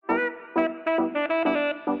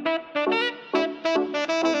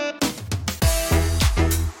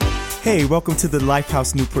Hey, welcome to the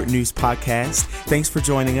Lifehouse Newport News podcast. Thanks for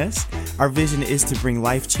joining us. Our vision is to bring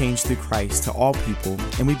life change through Christ to all people,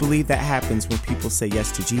 and we believe that happens when people say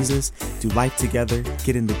yes to Jesus, do life together,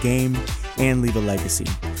 get in the game, and leave a legacy.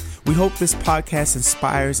 We hope this podcast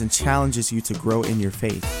inspires and challenges you to grow in your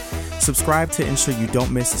faith. Subscribe to ensure you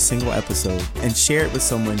don't miss a single episode, and share it with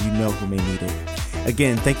someone you know who may need it.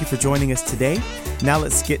 Again, thank you for joining us today. Now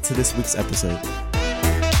let's get to this week's episode.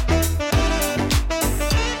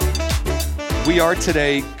 We are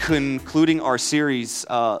today concluding our series,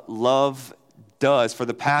 Love Does. For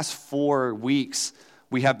the past 4 weeks,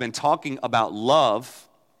 we have been talking about love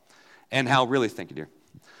and how, thank you, dear,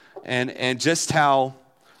 and just how,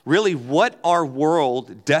 really, what our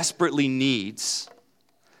world desperately needs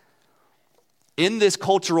in this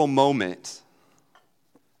cultural moment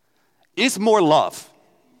is more love.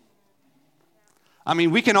 I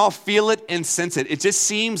mean, we can all feel it and sense it. It just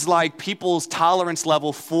seems like people's tolerance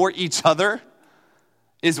level for each other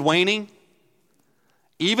is waning,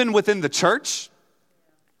 even within the church.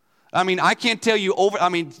 I mean, I can't tell you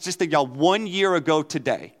just think, y'all, 1 year ago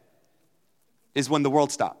today is when the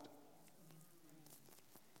world stopped.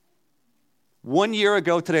 1 year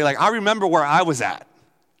ago today, I remember where I was at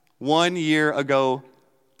 1 year ago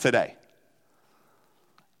today.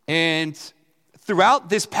 And throughout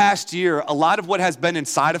this past year, a lot of what has been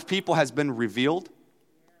inside of people has been revealed.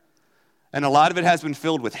 And a lot of it has been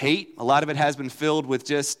filled with hate. A lot of it has been filled with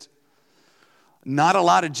just not a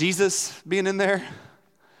lot of Jesus being in there.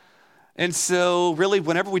 And so really,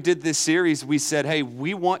 whenever we did this series, we said, hey,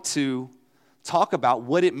 we want to talk about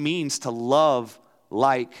what it means to love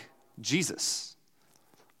like Jesus.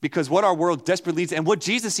 Because what our world desperately needs, and what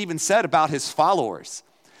Jesus even said about his followers,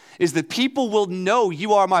 is that people will know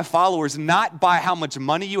you are my followers not by how much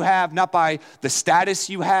money you have, not by the status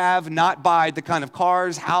you have, not by the kind of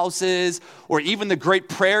cars, houses, or even the great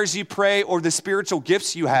prayers you pray or the spiritual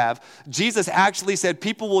gifts you have. Jesus actually said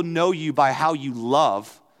people will know you by how you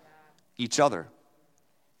love each other.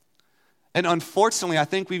 And unfortunately, I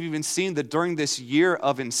think we've even seen that during this year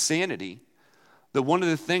of insanity, that one of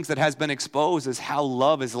the things that has been exposed is how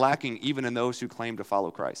love is lacking even in those who claim to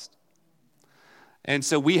follow Christ. And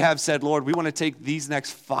so we have said, Lord, we want to take these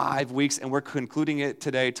next 5 weeks, and we're concluding it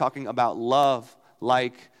today talking about love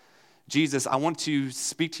like Jesus. I want to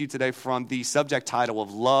speak to you today from the subject title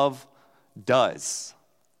of Love Does.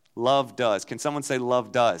 Love does. Can someone say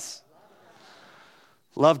love does?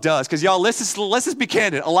 Love does. Because y'all, let's just be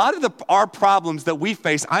candid. A lot of our problems that we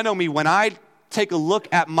face, I know me, when I take a look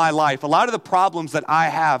at my life, a lot of the problems that I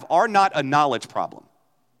have are not a knowledge problem.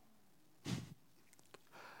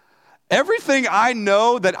 Everything I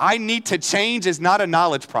know that I need to change is not a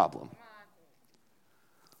knowledge problem.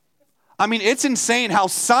 I mean, it's insane how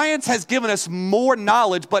science has given us more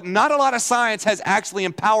knowledge, but not a lot of science has actually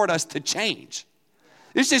empowered us to change.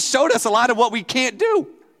 This just showed us a lot of what we can't do.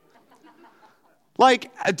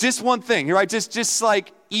 Just one thing, right? Just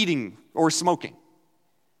like eating or smoking.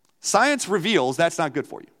 Science reveals that's not good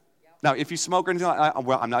for you. Now, if you smoke or anything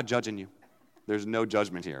I'm not judging you. There's no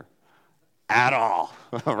judgment here. At all,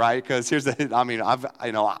 right? Because here's I've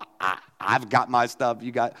got my stuff.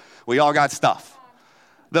 We all got stuff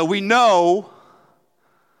that we know.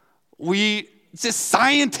 We just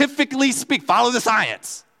scientifically speak. Follow the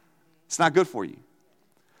science. It's not good for you.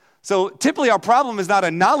 So typically, our problem is not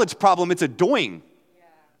a knowledge problem; it's a doing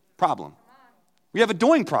problem. We have a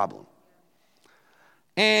doing problem.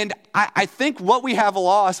 And I think what we have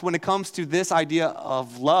lost when it comes to this idea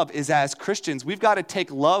of love is, as Christians, we've got to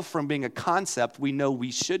take love from being a concept we know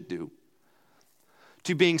we should do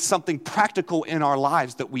to being something practical in our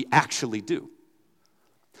lives that we actually do.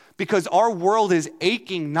 Because our world is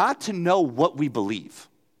aching not to know what we believe.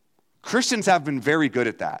 Christians have been very good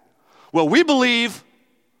at that. Well, we believe,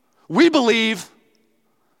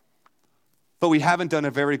 but we haven't done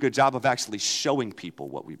a very good job of actually showing people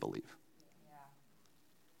what we believe.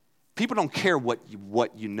 People don't care what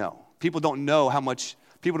you know. People don't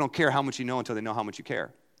care how much you know until they know how much you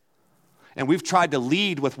care. And we've tried to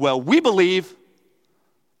lead with, we believe,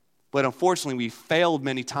 but unfortunately we failed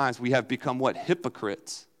many times. We have become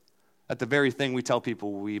hypocrites at the very thing we tell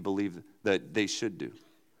people we believe that they should do.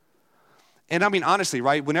 And I mean, honestly,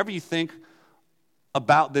 right, whenever you think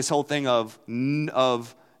about this whole thing of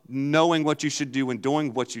knowing what you should do and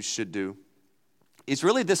doing what you should do, it's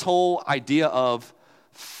really this whole idea of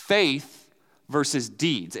faith versus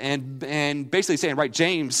deeds. And basically saying, right,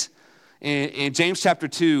 James, in James chapter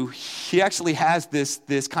 2, he actually has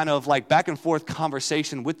this kind of back and forth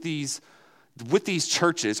conversation with these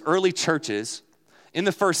churches, early churches in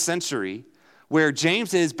the first century, where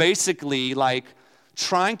James is basically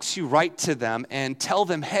trying to write to them and tell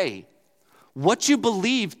them, hey, What you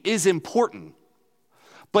believe is important.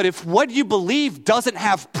 But if what you believe doesn't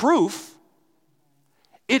have proof,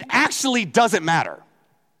 it actually doesn't matter.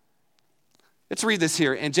 Let's read this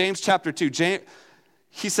here in James chapter 2.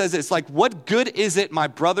 He says it's like, what good is it, my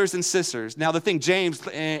brothers and sisters? Now the thing, James,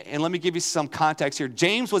 and let me give you some context here.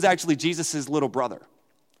 James was actually Jesus' little brother.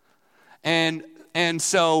 And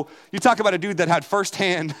so you talk about a dude that had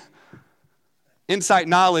firsthand insight,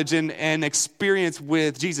 knowledge, and experience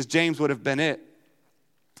with Jesus. James would have been it.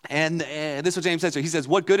 And this is what James says. He says,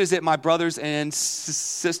 what good is it, my brothers and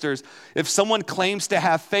sisters, if someone claims to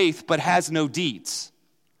have faith but has no deeds?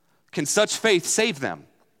 Can such faith save them?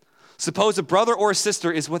 Suppose a brother or a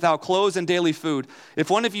sister is without clothes and daily food. If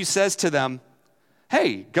one of you says to them,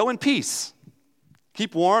 hey, go in peace,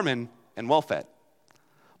 keep warm and well fed,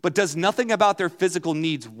 but does nothing about their physical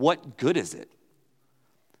needs, what good is it?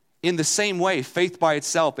 In the same way, faith by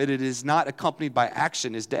itself, if it is not accompanied by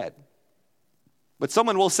action, is dead. But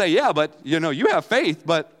someone will say, yeah, but you have faith,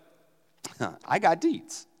 but I got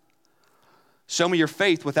deeds. Show me your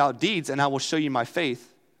faith without deeds, and I will show you my faith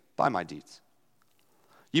by my deeds.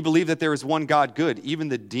 You believe that there is one God, good. Even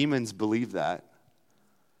the demons believe that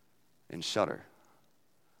and shudder.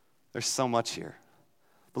 There's so much here.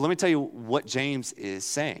 But let me tell you what James is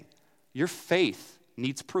saying. Your faith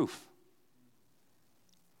needs proof.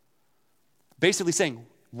 Basically saying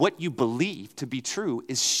what you believe to be true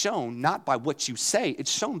is shown not by what you say,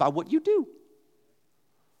 it's shown by what you do.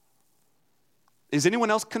 Is anyone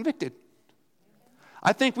else convicted?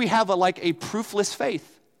 I think we have a proofless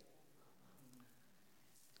faith,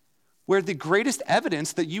 where the greatest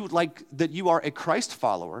evidence that you are a Christ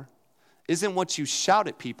follower isn't what you shout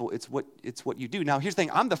at people, it's what you do. Now, here's the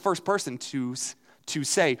thing. I'm the first person to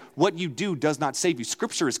say what you do does not save you.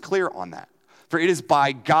 Scripture is clear on that. For it is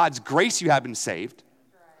by God's grace you have been saved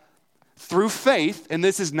through faith, and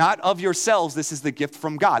this is not of yourselves, this is the gift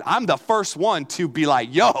from God. I'm the first one to be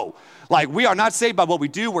we are not saved by what we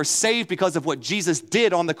do, we're saved because of what Jesus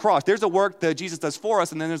did on the cross. There's a work that Jesus does for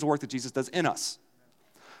us, and then there's a work that Jesus does in us.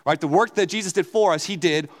 Right? The work that Jesus did for us, he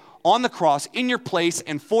did on the cross, in your place,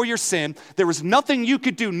 and for your sin. There was nothing you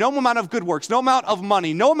could do, no amount of good works, no amount of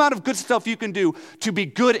money, no amount of good stuff you can do to be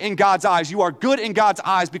good in God's eyes. You are good in God's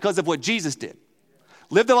eyes because of what Jesus did.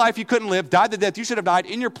 Lived the life you couldn't live, died the death you should have died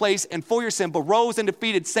in your place and for your sin, but rose and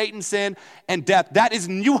defeated Satan, sin, and death.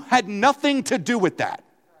 You had nothing to do with that.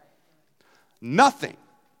 Nothing.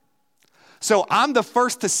 So I'm the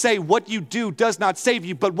first to say what you do does not save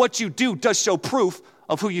you, but what you do does show proof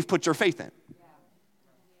of who you've put your faith in.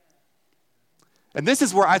 And this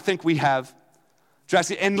is where I think we have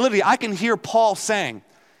drastic, and literally I can hear Paul saying,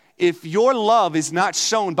 if your love is not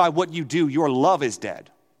shown by what you do, your love is dead.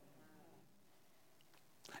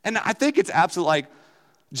 And I think it's absolutely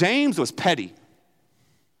James was petty.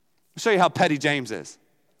 I'll show you how petty James is.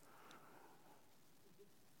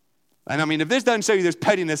 And I mean, if this doesn't show you there's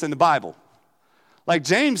pettiness in the Bible,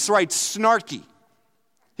 James writes snarky.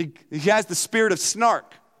 He has the spirit of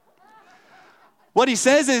snark. What he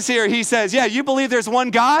says is here, he says, yeah, you believe there's one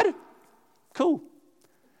God? Cool.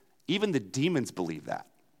 Even the demons believe that.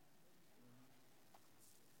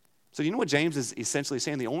 So you know what James is essentially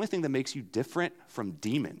saying? The only thing that makes you different from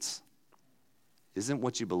demons isn't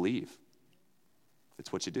what you believe.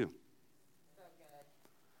 It's what you do.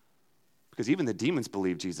 Because even the demons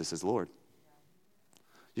believe Jesus is Lord.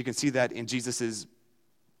 You can see that in Jesus'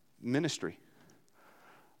 ministry,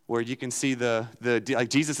 where you can see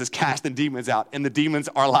Jesus is casting demons out, and the demons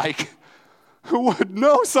are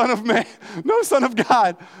no son of man, no son of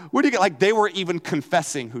God. Where do you get, they were even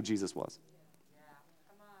confessing who Jesus was.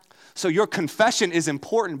 So your confession is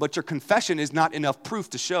important, but your confession is not enough proof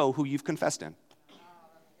to show who you've confessed in.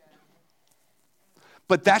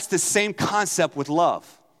 But that's the same concept with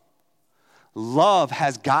love. Love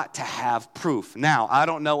has got to have proof. Now, I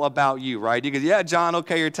don't know about you, right? You go, yeah, John,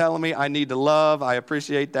 okay, you're telling me I need to love. I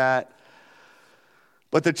appreciate that.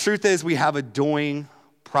 But the truth is we have a doing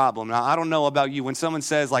problem. Now, I don't know about you. When someone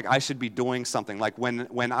says, I should be doing something,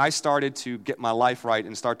 when I started to get my life right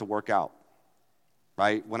and start to work out,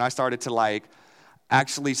 right? When I started to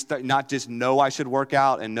actually not just know I should work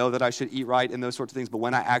out and know that I should eat right and those sorts of things, but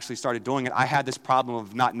when I actually started doing it, I had this problem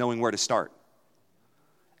of not knowing where to start.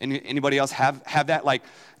 Anybody else have that?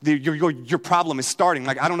 Your problem is starting.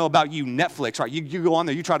 I don't know about you, Netflix, right? You go on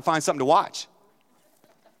there, you try to find something to watch.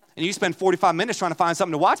 And you spend 45 minutes trying to find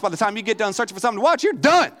something to watch. By the time you get done searching for something to watch, you're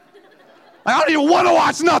done. I don't even want to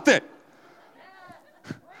watch nothing.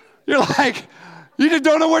 You're you just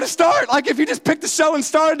don't know where to start. If you just picked the show and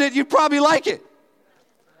started it, you'd probably like it.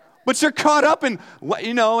 But you're caught up in,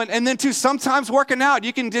 and then too, sometimes working out,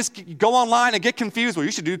 you can just go online and get confused. Well,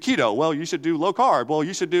 you should do keto. Well, you should do low carb. Well,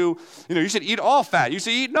 you should do, you should eat all fat. You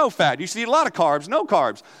should eat no fat. You should eat a lot of carbs, no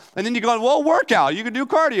carbs. And then you go, well, workout. You could do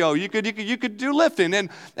cardio. You could do lifting.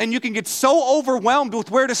 And you can get so overwhelmed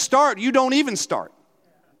with where to start, you don't even start.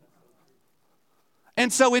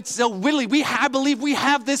 And so really, I believe we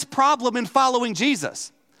have this problem in following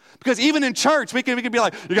Jesus. Because even in church, we can be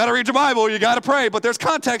like, you got to read your Bible, you got to pray, but there's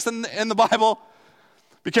context in the Bible.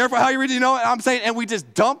 Be careful how you read it, what I'm saying? And we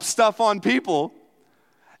just dump stuff on people,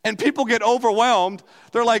 and people get overwhelmed.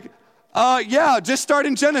 They're like, just start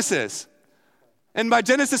in Genesis. And by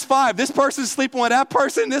Genesis 5, this person's sleeping with that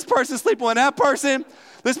person, this person's sleeping with that person,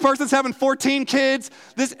 this person's having 14 kids.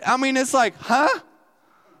 It's like, huh?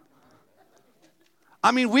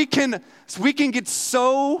 We can get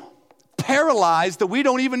so paralyzed that we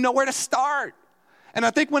don't even know where to start. And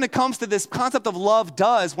I think when it comes to this concept of love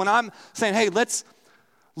when I'm saying, hey, let's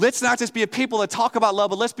not just be a people that talk about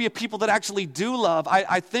love, but let's be a people that actually do love.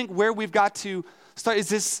 I think where we've got to start is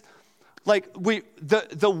this,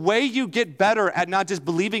 the way you get better at not just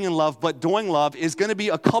believing in love, but doing love is going to be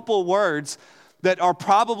a couple words that are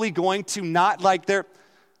probably going to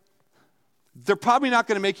they're probably not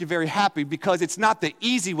going to make you very happy, because it's not the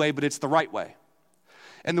easy way, but it's the right way.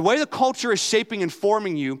 And the way the culture is shaping and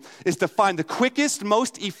forming you is to find the quickest,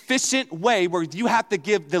 most efficient way where you have to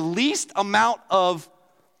give the least amount of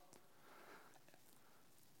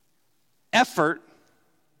effort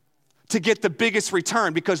to get the biggest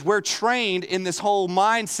return, because we're trained in this whole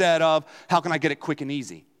mindset of, how can I get it quick and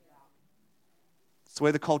easy? It's the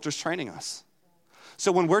way the culture is training us.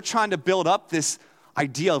 So when we're trying to build up this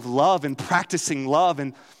idea of love and practicing love,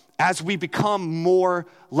 and as we become more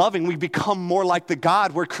loving, we become more like the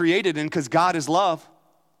God we're created in, because God is love.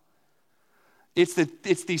 It's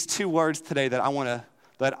these two words today that I want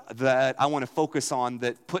to focus on,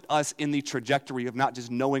 that put us in the trajectory of not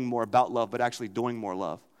just knowing more about love, but actually doing more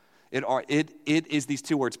love. It is these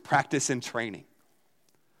two words: practice and training.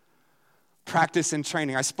 Practice and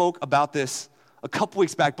training. I spoke about this a couple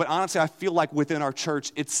weeks back, but honestly, I feel like within our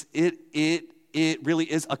church, it really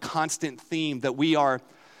is a constant theme that we are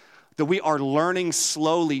learning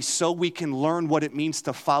slowly, so we can learn what it means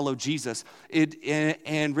to follow Jesus.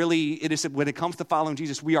 And really, it is, when it comes to following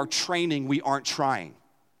Jesus, we are training, we aren't trying.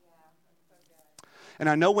 And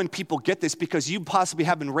I know when people get this, because you possibly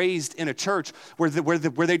have been raised in a church where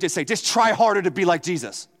they just say, just try harder to be like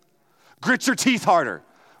Jesus. Grit your teeth harder.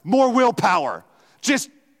 More willpower. Just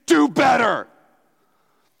do better.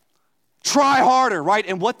 Try harder, right?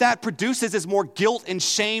 And what that produces is more guilt and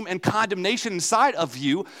shame and condemnation inside of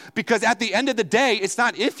you, because at the end of the day, it's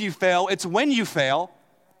not if you fail, it's when you fail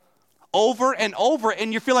over and over,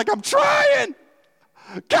 and you feel like, I'm trying.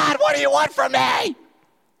 God, what do you want from me?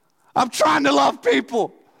 I'm trying to love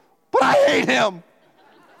people, but I hate him.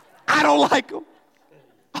 I don't like him.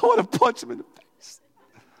 I want to punch him in the face,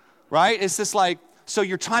 right? It's just like, so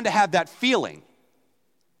you're trying to have that feeling.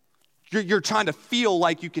 You're trying to feel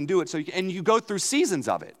like you can do it, and you go through seasons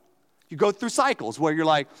of it. You go through cycles where you're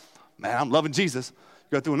like, man, I'm loving Jesus.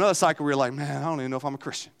 You go through another cycle where you're like, man, I don't even know if I'm a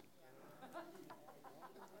Christian.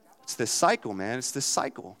 It's this cycle, man. It's this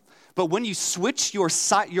cycle. But when you switch your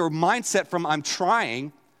mindset from I'm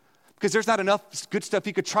trying, because there's not enough good stuff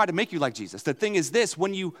you could try to make you like Jesus. The thing is this: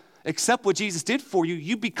 when you accept what Jesus did for you,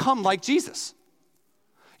 you become like Jesus.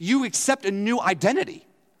 You accept a new identity.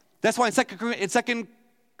 That's why in 2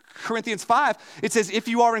 Corinthians 5, it says, if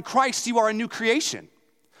you are in Christ, you are a new creation.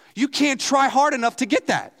 You can't try hard enough to get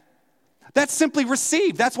that. That's simply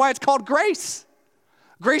received. That's why it's called grace.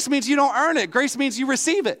 Grace means you don't earn it. Grace means you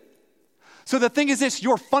receive it. So the thing is this: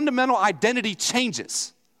 your fundamental identity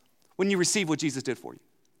changes when you receive what Jesus did for you.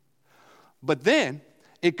 But then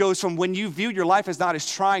it goes from when you view your life as not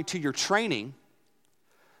as trying to your training,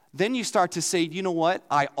 then you start to say, you know what?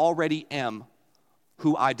 I already am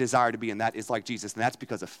who I desire to be, and that is like Jesus, and that's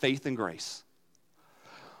because of faith and grace.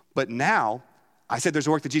 But now, I said there's a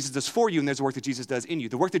work that Jesus does for you, and there's a work that Jesus does in you.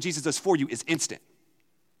 The work that Jesus does for you is instant.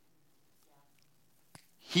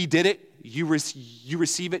 He did it, you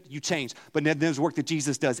receive it, you change. But then there's work that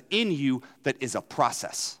Jesus does in you that is a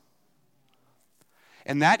process.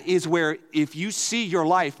 And that is where, if you see your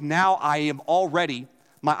life, now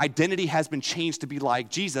my identity has been changed to be like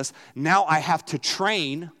Jesus. Now I have to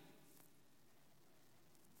train.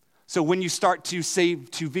 So when you start to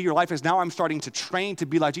view your life as, now I'm starting to train to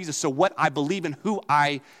be like Jesus. So what I believe in, who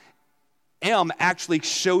I am, actually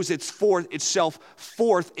shows itself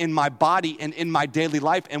forth in my body and in my daily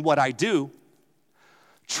life and what I do.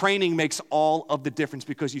 Training makes all of the difference,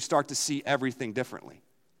 because you start to see everything differently.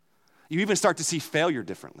 You even start to see failure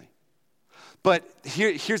differently. But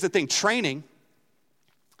here's the thing, training,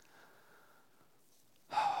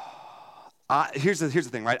 here's the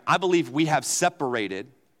thing, right? I believe we have separated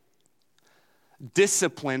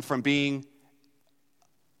discipline from being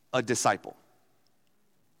a disciple.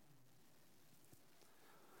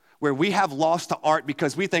 Where we have lost the art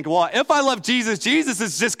because we think, well, if I love Jesus, Jesus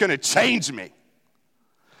is just going to change me.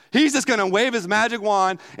 He's just going to wave his magic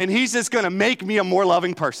wand and he's just going to make me a more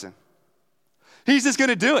loving person. He's just going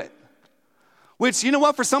to do it. Which, you know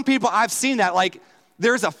what, for some people, I've seen that. Like,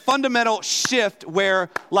 there's a fundamental shift where,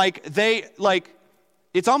 like,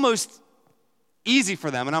 it's almost easy for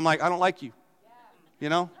them. And I'm like, I don't like you. You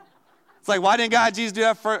know? It's like, why didn't God, Jesus do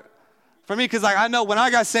that for me? Because, like, I know when I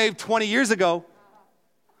got saved 20 years ago,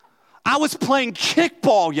 I was playing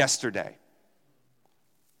kickball yesterday.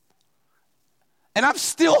 And I'm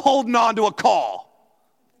still holding on to a call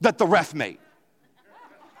that the ref made.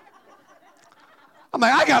 I'm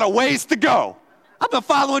like, I got a ways to go. I've been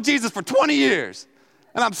following Jesus for 20 years.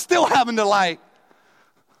 And I'm still having to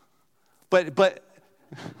but,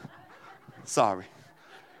 sorry.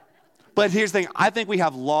 But here's the thing. I think we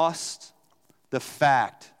have lost the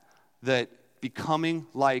fact that becoming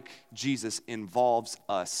like Jesus involves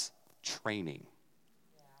us training.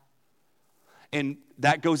 And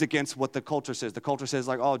that goes against what the culture says. The culture says,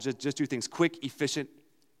 like, oh, just do things quick, efficient,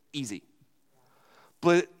 easy.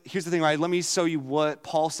 But here's the thing, right? Let me show you what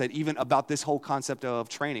Paul said even about this whole concept of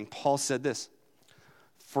training. Paul said this,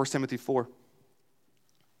 1 Timothy 4.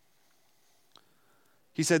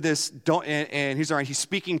 He said this, he's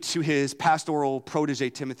speaking to his pastoral protege,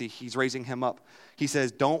 Timothy. He's raising him up. He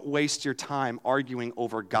says, don't waste your time arguing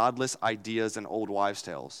over godless ideas and old wives'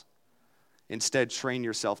 tales. Instead, train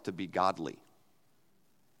yourself to be godly.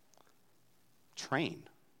 Train.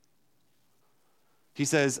 He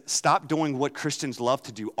says, stop doing what Christians love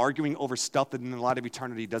to do, arguing over stuff that in the light of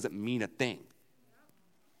eternity doesn't mean a thing.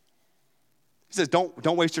 He says,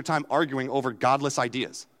 don't waste your time arguing over godless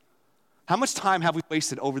ideas. How much time have we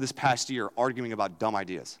wasted over this past year arguing about dumb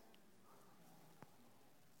ideas?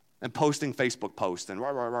 And posting Facebook posts and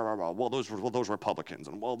well, those Republicans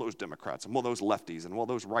and well, those Democrats and well, those lefties and well,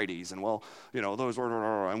 those righties and well, you know, those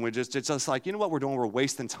and it's just like, you know what we're doing? We're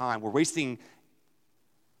wasting time. We're wasting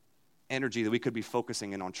energy that we could be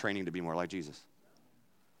focusing in on training to be more like Jesus.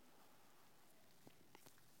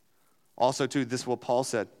 Also, too, this is what Paul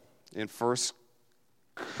said in 1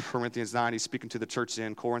 Corinthians 9. He's speaking to the church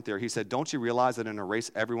in Corinth there. He said, don't you realize that in a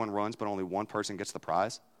race everyone runs, but only one person gets the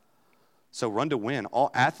prize? So run to win.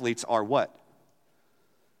 All athletes are what?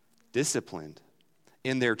 Disciplined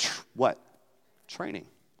in their training.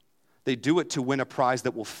 They do it to win a prize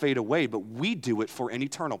that will fade away, but we do it for an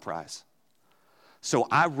eternal prize. So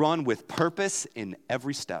I run with purpose in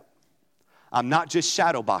every step. I'm not just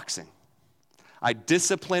shadow boxing. I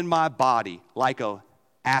discipline my body like an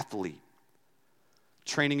athlete,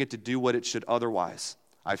 training it to do what it should otherwise.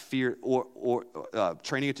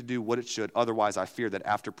 Training it to do what it should. Otherwise, I fear that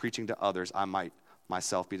after preaching to others, I might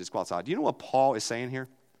myself be disqualified. Do you know what Paul is saying here?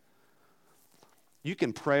 You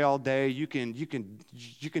can pray all day, you can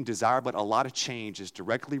desire, but a lot of change is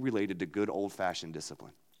directly related to good old-fashioned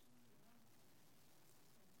discipline.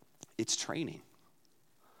 It's training.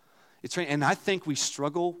 It's training. And I think we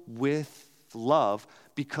struggle with love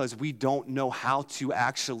because we don't know how to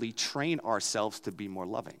actually train ourselves to be more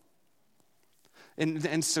loving.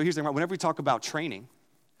 And so here's the thing, whenever we talk about training,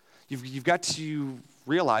 you've got to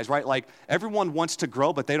realize, right, like everyone wants to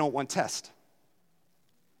grow, but they don't want test.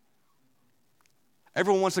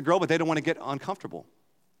 Everyone wants to grow, but they don't want to get uncomfortable.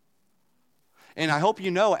 And I hope you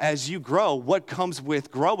know, as you grow, what comes with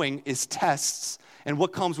growing is tests. And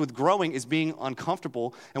what comes with growing is being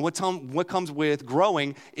uncomfortable. And what comes with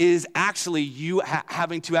growing is actually you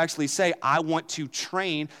having to actually say, I want to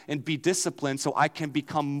train and be disciplined so I can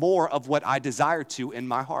become more of what I desire to in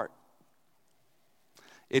my heart.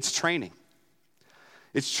 It's training.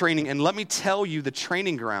 It's training. And let me tell you the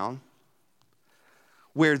training ground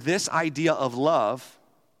where this idea of love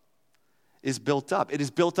is built up. It is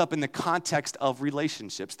built up in the context of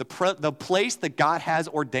relationships. The place that God has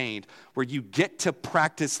ordained where you get to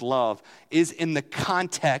practice love is in the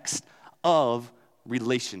context of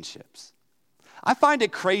relationships. I find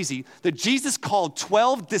it crazy that Jesus called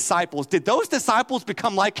 12 disciples. Did those disciples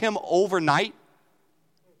become like him overnight?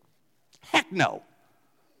 Heck no.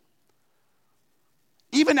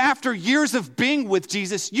 Even after years of being with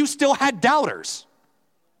Jesus, you still had doubters.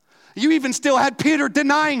 You even still had Peter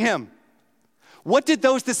denying him. What did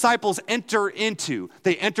those disciples enter into?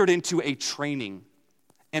 They entered into a training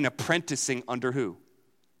and apprenticing under who?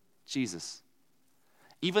 Jesus.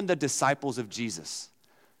 Even the disciples of Jesus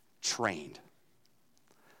trained.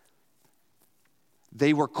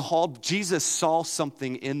 They were called, Jesus saw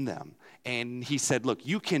something in them. And he said, look,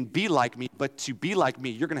 you can be like me, but to be like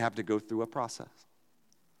me, you're going to have to go through a process.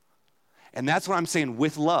 And that's what I'm saying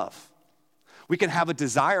with love. We can have a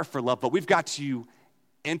desire for love, but we've got to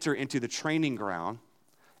enter into the training ground.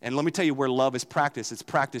 And let me tell you where love is practiced. It's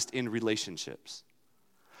practiced in relationships.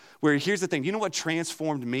 Where here's the thing. You know what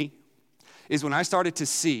transformed me? Is when I started to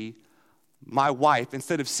see my wife,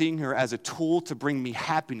 instead of seeing her as a tool to bring me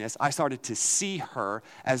happiness, I started to see her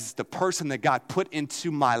as the person that God put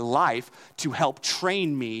into my life to help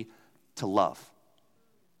train me to love.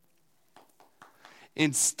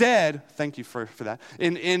 Instead, thank you for that.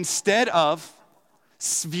 Instead of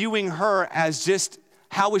viewing her as just,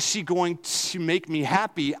 how is she going to make me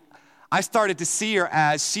happy? I started to see her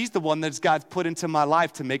as she's the one that God's put into my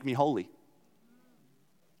life to make me holy.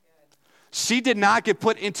 She did not get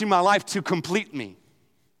put into my life to complete me.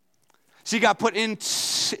 She got put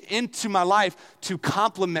into my life to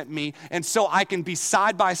complement me, and so I can be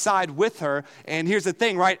side by side with her. And here's the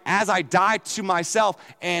thing, right? As I die to myself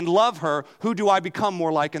and love her, who do I become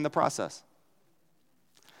more like in the process?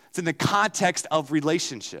 It's in the context of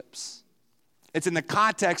relationships. It's in the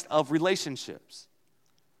context of relationships.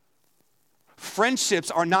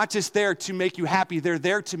 Friendships are not just there to make you happy, they're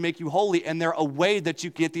there to make you holy, and they're a way that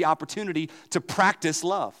you get the opportunity to practice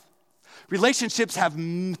love. Relationships have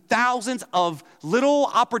thousands of little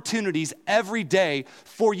opportunities every day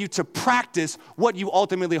for you to practice what you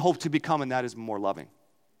ultimately hope to become, and that is more loving.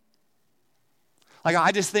 Like,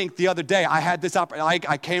 I just think the other day, I had this opportunity.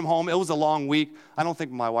 I came home. It was a long week. I don't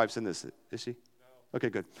think my wife's in this. Is she? No. Okay,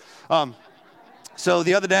 good. So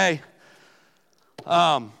the other day,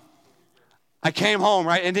 I came home,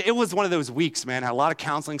 right? And it was one of those weeks, man. I had a lot of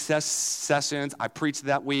counseling sessions. I preached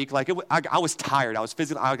that week. Like, I was tired. I was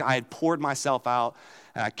physically, I had poured myself out.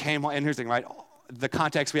 And I came home, and here's the thing, right? The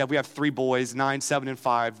context we have 3 boys, 9, 7, and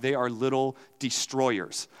 5. They are little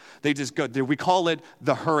destroyers. They just go, we call it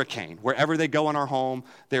the hurricane. Wherever they go in our home,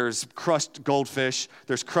 there's crushed goldfish,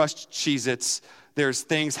 there's crushed Cheez-Its, there's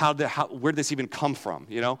things, where did this even come from,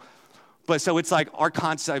 you know? But so it's like our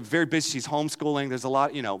concept, very busy, she's homeschooling, there's a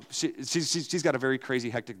lot, you know, she's got a very crazy,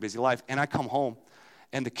 hectic, busy life. And I come home,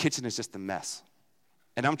 and the kitchen is just a mess.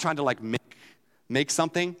 And I'm trying to like make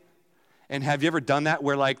something. And have you ever done that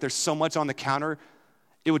where like there's so much on the counter,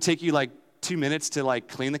 it would take you like 2 minutes to like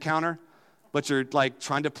clean the counter, but you're like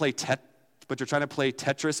trying to play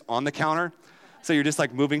Tetris on the counter. So you're just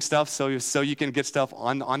like moving stuff so you can get stuff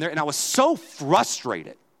on there. And I was so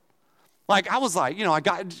frustrated. Like, I was like, here's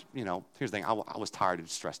the thing. I was tired and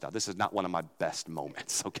stressed out. This is not one of my best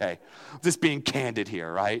moments, okay? Just being candid here,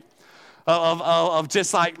 right? Of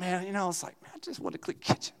just like, man, it's like, man, I just want to clean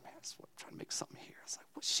kitchen, man. I'm trying to make something here. It's like,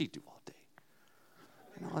 what's she do all day?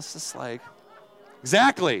 It's just like,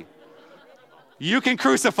 exactly. You can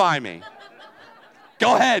crucify me.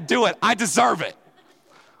 Go ahead, do it. I deserve it.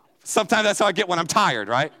 Sometimes that's how I get when I'm tired,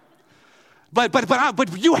 right?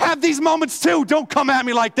 But you have these moments too. Don't come at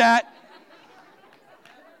me like that.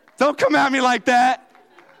 Don't come at me like that.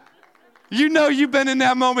 You know you've been in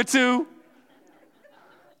that moment too.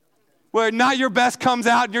 Where not your best comes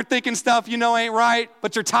out and you're thinking stuff you know ain't right,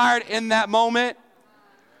 but you're tired in that moment.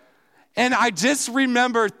 And I just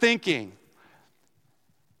remember thinking,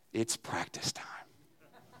 it's practice time.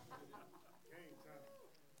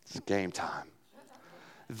 It's game time.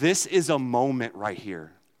 This is a moment right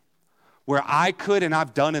here where I could, and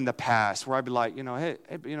I've done in the past, where I'd be like, hey,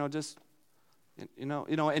 just,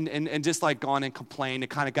 and just like gone and complained and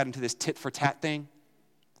kind of got into this tit for tat thing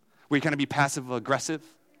where you kind of be passive aggressive,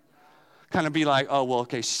 kind of be like, oh, well,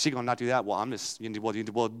 okay, she gonna not do that. Well, I'm just, do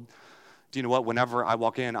you know what? Whenever I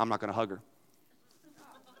walk in, I'm not gonna hug her.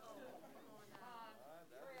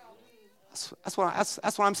 That's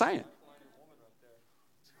what I'm saying.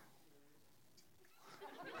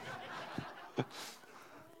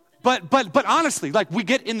 But honestly, like, we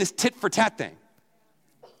get in this tit for tat thing.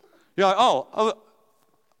 You're like, oh,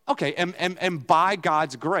 okay. And by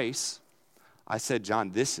God's grace, I said,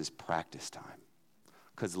 John, this is practice time.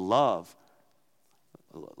 Because love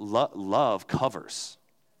covers.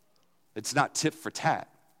 It's not tit for tat.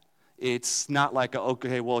 It's not like,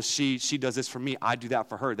 okay, well, she does this for me, I do that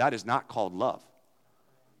for her. That is not called love.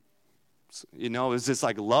 It's just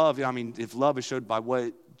like love. I mean, if love is showed by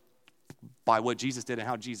what Jesus did and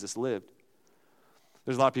how Jesus lived,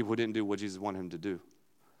 there's a lot of people who didn't do what Jesus wanted him to do.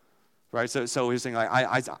 Right? So he's saying, like,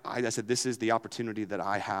 I said, this is the opportunity that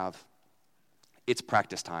I have. It's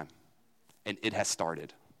practice time, and it has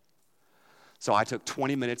started. So I took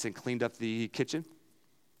 20 minutes and cleaned up the kitchen.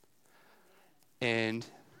 And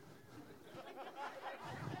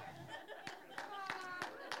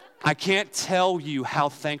I can't tell you how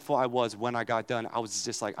thankful I was when I got done. I was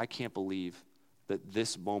just like, I can't believe that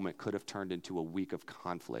this moment could have turned into a week of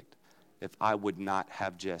conflict if I would not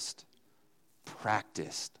have just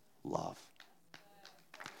practiced love.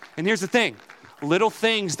 And here's the thing. Little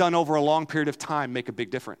things done over a long period of time make a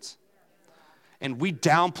big difference. And we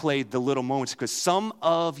downplayed the little moments because some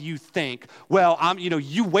of you think, well,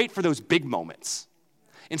 you wait for those big moments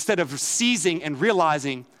instead of seizing and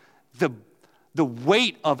realizing the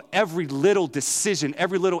weight of every little decision,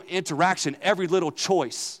 every little interaction, every little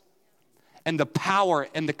choice, and the power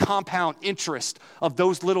and the compound interest of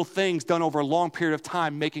those little things done over a long period of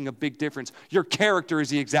time making a big difference. Your character is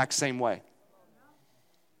the exact same way.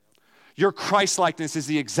 Your Christ-likeness is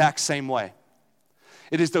the exact same way.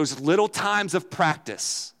 It is those little times of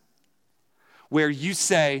practice where you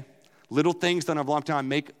say, little things done over a long time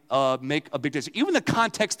make a big difference. Even the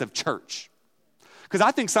context of church. Because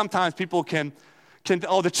I think sometimes people can,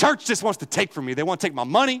 the church just wants to take from me. They want to take my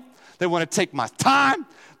money. They want to take my time.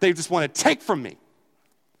 They just want to take from me.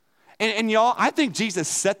 And y'all, I think Jesus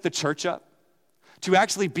set the church up to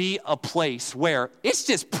actually be a place where it's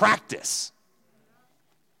just practice.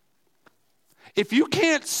 If you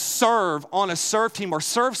can't serve on a serve team or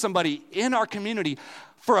serve somebody in our community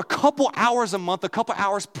for a couple hours a month, a couple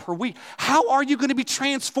hours per week, how are you going to be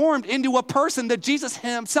transformed into a person that Jesus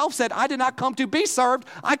himself said, I did not come to be served,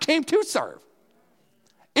 I came to serve?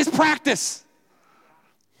 It's practice.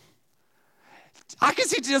 I can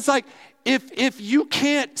see just like, if you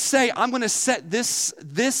can't say, I'm going to set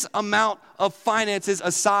this amount of finances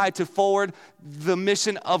aside to forward the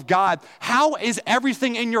mission of God, how is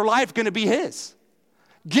everything in your life going to be his?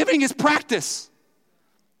 Giving is practice.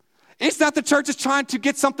 It's not the church is trying to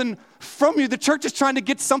get something from you. The church is trying to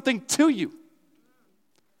get something to you.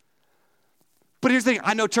 But here's the thing.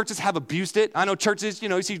 I know churches have abused it. I know churches,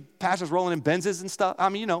 you see pastors rolling in Benzes and stuff.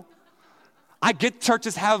 I get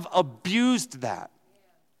churches have abused that.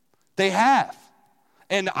 They have.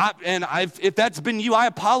 And if that's been you, I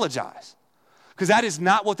apologize. Because that is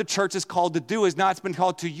not what the church is called to do. It's been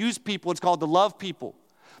called to use people. It's called to love people.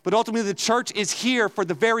 But ultimately, the church is here for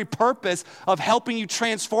the very purpose of helping you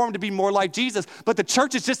transform to be more like Jesus. But the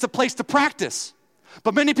church is just a place to practice.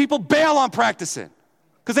 But many people bail on practicing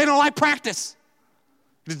because they don't like practice.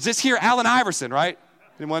 Just hear Allen Iverson, right?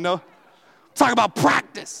 Anyone know? Talk about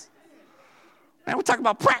practice. Man, we're talking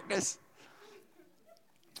about practice.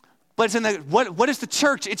 But it's in what is the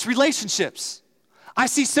church? It's relationships. I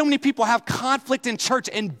see so many people have conflict in church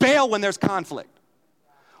and bail when there's conflict.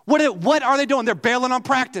 What are they doing? They're bailing on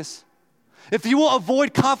practice. If you will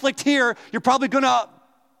avoid conflict here, you're probably going to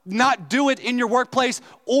not do it in your workplace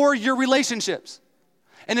or your relationships.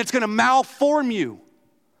 And it's going to malform you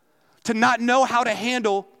to not know how to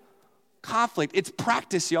handle conflict. It's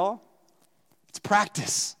practice, y'all. It's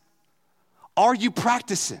practice. Are you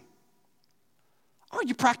practicing? Are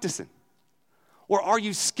you practicing? Or are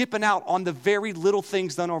you skipping out on the very little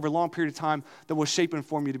things done over a long period of time that will shape and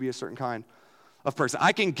form you to be a certain kind of person?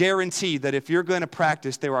 I can guarantee that if you're going to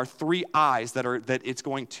practice, there are 3 I's that it's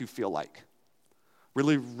going to feel like.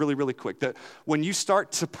 Really, really, really quick. That when you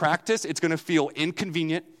start to practice, it's going to feel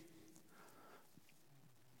inconvenient.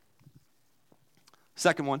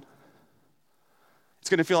 Second one, it's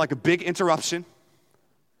going to feel like a big interruption.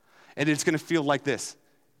 And it's going to feel like this,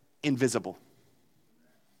 invisible.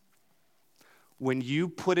 When you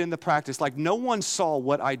put in the practice, like no one saw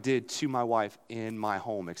what I did to my wife in my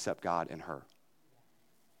home except God and her.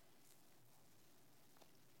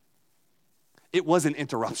 It was an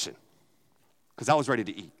interruption because I was ready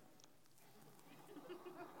to eat.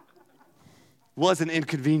 Was an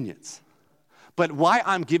inconvenience. But why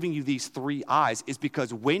I'm giving you these 3 I's is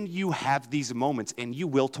because when you have these moments, and you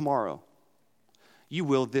will tomorrow, you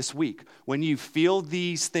will this week, when you feel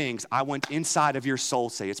these things, I want inside of your soul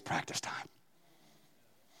say it's practice time.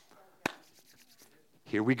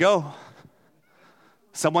 Here we go.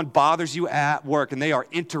 Someone bothers you at work and they are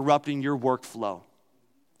interrupting your workflow.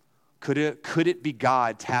 Could it be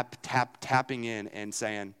God tapping in and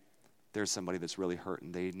saying, there's somebody that's really hurt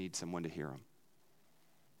and they need someone to hear them?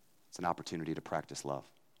 It's an opportunity to practice love.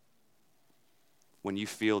 When you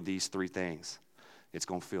feel these 3 things, it's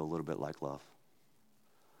going to feel a little bit like love.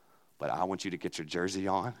 But I want you to get your jersey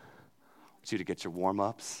on. I want you to get your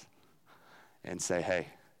warm-ups and say, hey,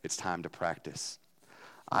 it's time to practice.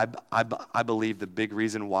 I believe the big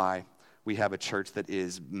reason why we have a church that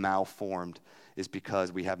is malformed is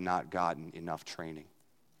because we have not gotten enough training.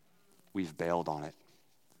 We've bailed on it.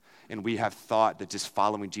 And we have thought that just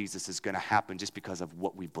following Jesus is going to happen just because of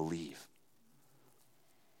what we believe.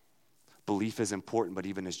 Belief is important, but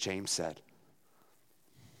even as James said,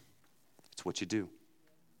 it's what you do.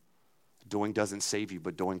 Doing doesn't save you,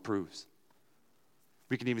 but doing proves.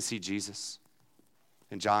 We can even see Jesus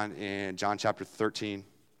in John chapter 13.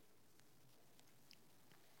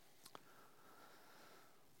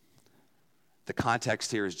 The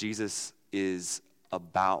context here is Jesus is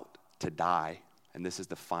about to die, and this is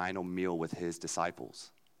the final meal with his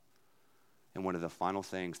disciples. And one of the final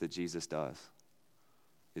things that Jesus does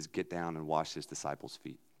is get down and wash his disciples'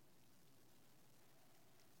 feet.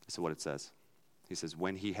 This is what it says. He says,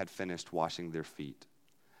 when he had finished washing their feet,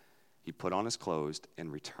 he put on his clothes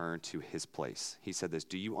and returned to his place. He said this,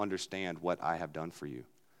 do you understand what I have done for you?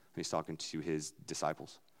 And he's talking to his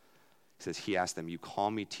disciples. He says, he asked them, you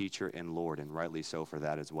call me teacher and Lord, and rightly so, for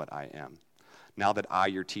that is what I am. Now that I,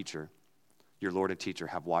 your teacher, your Lord and teacher,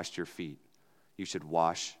 have washed your feet, you should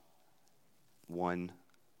wash one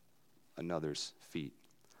another's feet.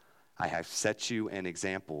 I have set you an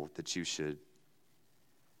example that you should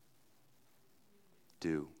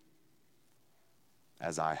do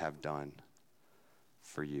as I have done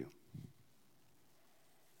for you.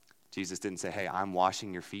 Jesus didn't say, hey, I'm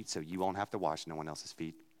washing your feet so you won't have to wash no one else's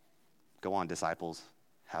feet. Go on, disciples,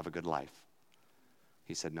 have a good life.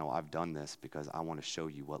 He said, no, I've done this because I want to show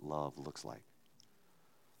you what love looks like.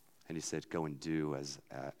 And he said, go and do as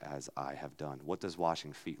I have done. What does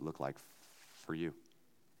washing feet look like for you?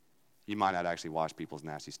 You might not actually wash people's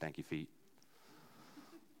nasty, stanky feet.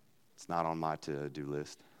 It's not on my to-do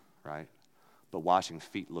list, right? But washing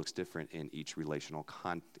feet looks different in each relational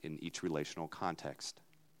context.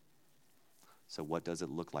 So what does it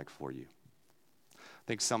look like for you? I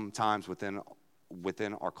think sometimes within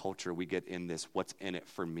our culture, we get in this what's in it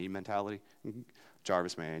for me mentality.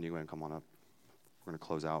 Jarvis, man, you're going to come on up. We're going to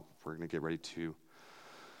close out. We're going to get ready to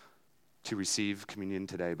receive communion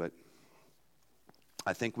today. But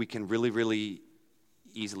I think we can really, really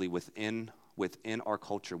easily within our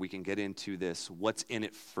culture, we can get into this what's in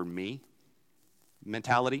it for me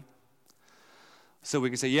mentality. So we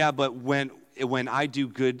can say, yeah, but when I do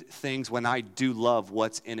good things, when I do love,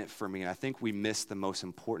 what's in it for me? And I think we miss the most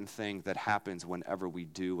important thing that happens whenever we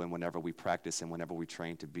do and whenever we practice and whenever we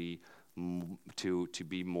train to be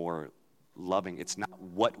more loving. It's not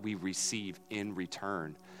what we receive in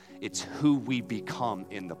return. It's who we become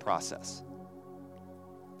in the process.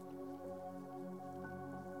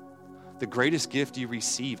 The greatest gift you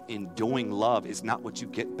receive in doing love is not what you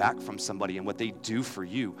get back from somebody and what they do for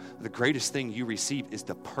you. The greatest thing you receive is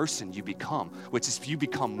the person you become, which is you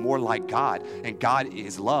become more like God, and God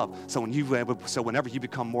is love. So whenever you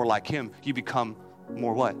become more like him, you become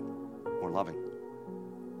more what? More loving.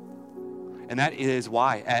 And that is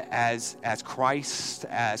why, as Christ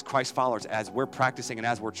followers, as we're practicing and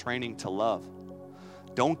as we're training to love,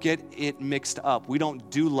 don't get it mixed up. We don't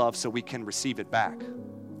do love so we can receive it back.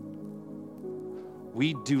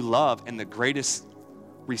 We do love, and the greatest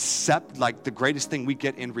thing we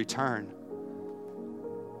get in return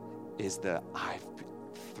is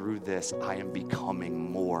through this, I am becoming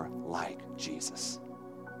more like Jesus.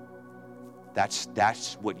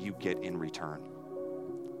 That's what you get in return.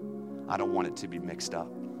 I don't want it to be mixed up.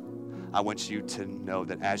 I want you to know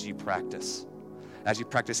that as you practice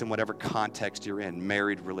in whatever context you're in,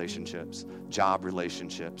 married relationships, job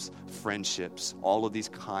relationships, friendships, all of these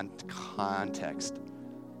contexts,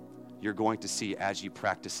 you're going to see as you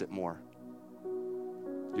practice it more,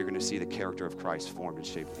 you're going to see the character of Christ formed and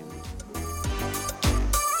shaped in you.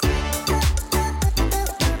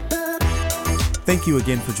 Thank you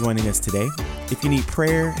again for joining us today. If you need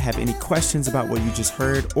prayer, have any questions about what you just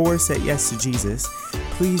heard, or said yes to Jesus,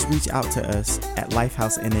 please reach out to us at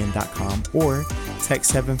lifehousenn.com or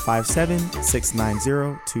text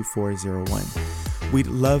 757-690-2401. We'd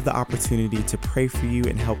love the opportunity to pray for you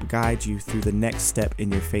and help guide you through the next step in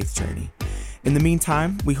your faith journey. In the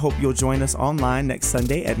meantime, we hope you'll join us online next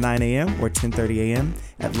Sunday at 9 a.m. or 10:30 a.m.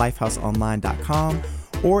 at lifehouseonline.com,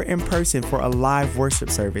 or in person for a live worship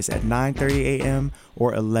service at 9:30 a.m.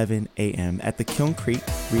 or 11 a.m. at the Kiln Creek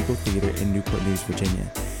Regal Theater in Newport News, Virginia.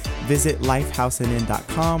 Visit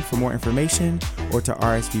lifehousenn.com for more information or to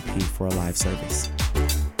RSVP for a live service.